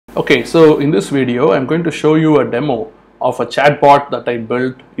Okay, so in this video I'm going to show you a demo of a chatbot that I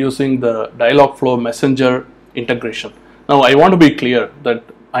built using the Dialogflow Messenger integration. Now I want to be clear that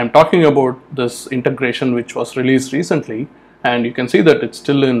I'm talking about this integration which was released recently, and you can see that it's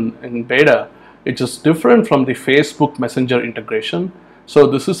still in beta. It is different from the Facebook Messenger integration. So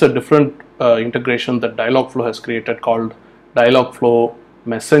this is a different integration that Dialogflow has created called Dialogflow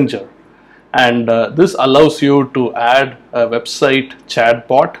Messenger. And this allows you to add a website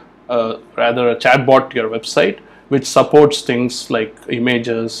chatbot, rather a chatbot to your website, which supports things like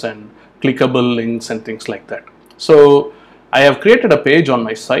images and clickable links and things like that. So I have created a page on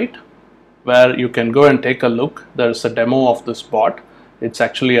my site where you can go and take a look. There's a demo of this bot. It's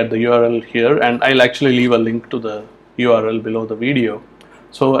actually at the URL here, and I'll actually leave a link to the URL below the video.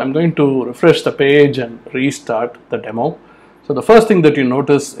 So I'm going to refresh the page and restart the demo. So the first thing that you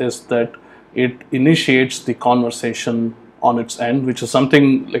notice is that it initiates the conversation on its end, which is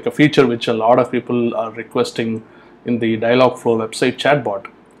something like a feature which a lot of people are requesting in the Dialogflow website chatbot.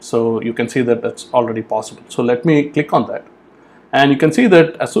 So you can see that that's already possible. So let me click on that, and you can see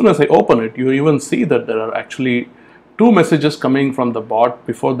that as soon as I open it, you even see that there are actually two messages coming from the bot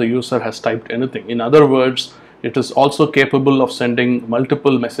before the user has typed anything. In other words, it is also capable of sending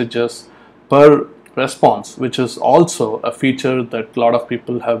multiple messages per response, which is also a feature that a lot of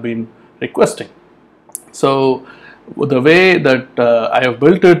people have been requesting. So the way that I have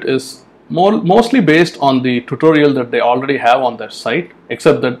built it is mostly based on the tutorial that they already have on their site,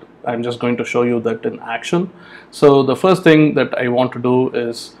 except that I'm just going to show you that in action. So the first thing that I want to do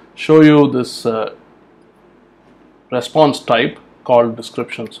is show you this response type called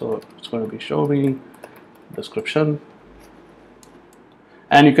description. So it's going to be show me description,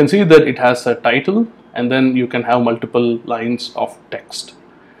 and you can see that it has a title, and then you can have multiple lines of text.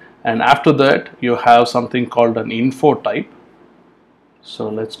 And after that you have something called an info type. So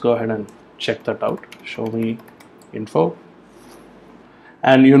let's go ahead and check that out. Show me info,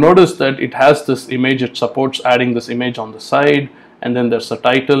 and you notice that it has this image. It supports adding this image on the side, and then there's a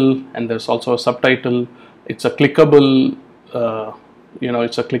title, and there's also a subtitle. It's a clickable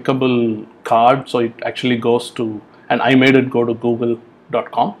it's a clickable card, so it actually goes to, and I made it go to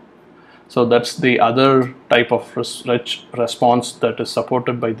google.com. So that's the other type of response that is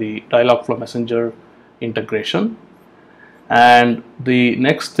supported by the Dialogflow Messenger integration. And the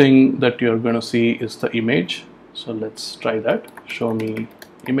next thing that you're going to see is the image. So let's try that. Show me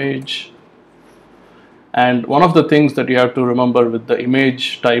image. And one of the things that you have to remember with the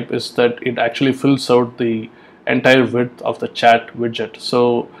image type is that it actually fills out the entire width of the chat widget.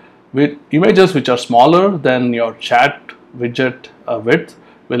 So with images which are smaller than your chat widget width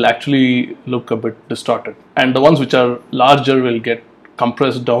will actually look a bit distorted, and the ones which are larger will get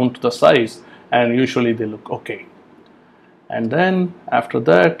compressed down to the size, and usually they look okay. And then after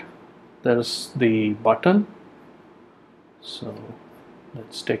that there's the button. So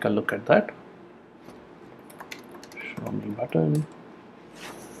let's take a look at that. Show me button,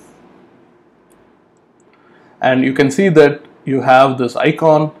 and you can see that you have this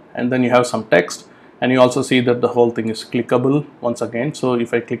icon, and then you have some text, and you also see that the whole thing is clickable once again. So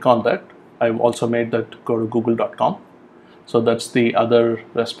if I click on that, I've also made that go to google.com. So that's the other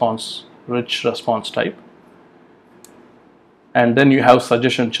response, rich response type. And then you have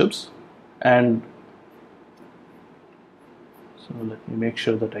suggestion chips, and so let me make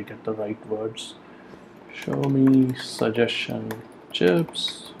sure that I get the right words. Show me suggestion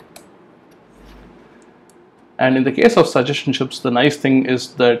chips. And in the case of suggestion chips, the nice thing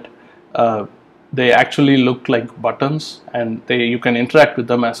is that they actually look like buttons, and you can interact with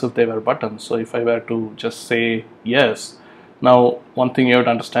them as if they were buttons. So if I were to just say yes, now one thing you have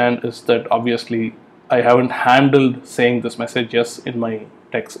to understand is that obviously I haven't handled saying this message yes in my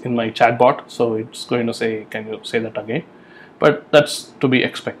text, in my chatbot, so it's going to say, can you say that again? But that's to be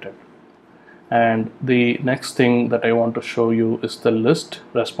expected. And the next thing that I want to show you is the list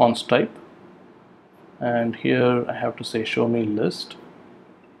response type, and here I have to say show me list.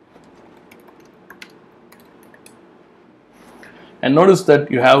 And notice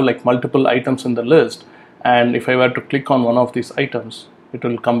that you have like multiple items in the list, and if I were to click on one of these items, it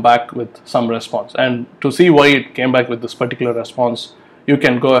will come back with some response. And to see why it came back with this particular response, you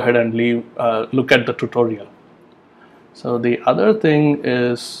can go ahead and look at the tutorial. So the other thing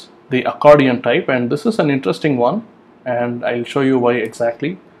is the accordion type, and this is an interesting one, and I'll show you why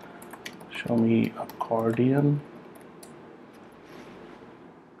exactly. Show me accordion.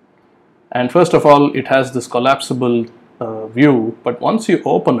 And first of all, it has this collapsible view, but once you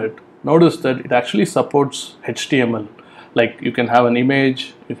open it, notice that it actually supports HTML. Like you can have an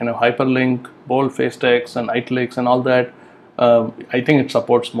image, you can have hyperlink, boldface text and italics and all that. I think it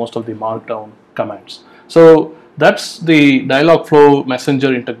supports most of the markdown commands. So that's the Dialogflow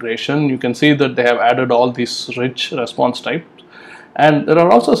Messenger integration. You can see that they have added all these rich response types. And there are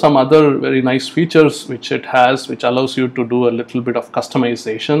also some other very nice features which it has, which allows you to do a little bit of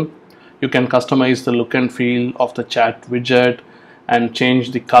customization. You can customize the look and feel of the chat widget and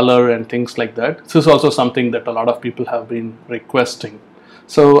change the color and things like that. This is also something that a lot of people have been requesting.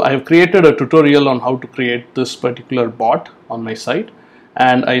 So I have created a tutorial on how to create this particular bot on my site,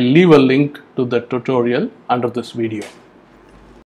 and I leave a link to the tutorial under this video.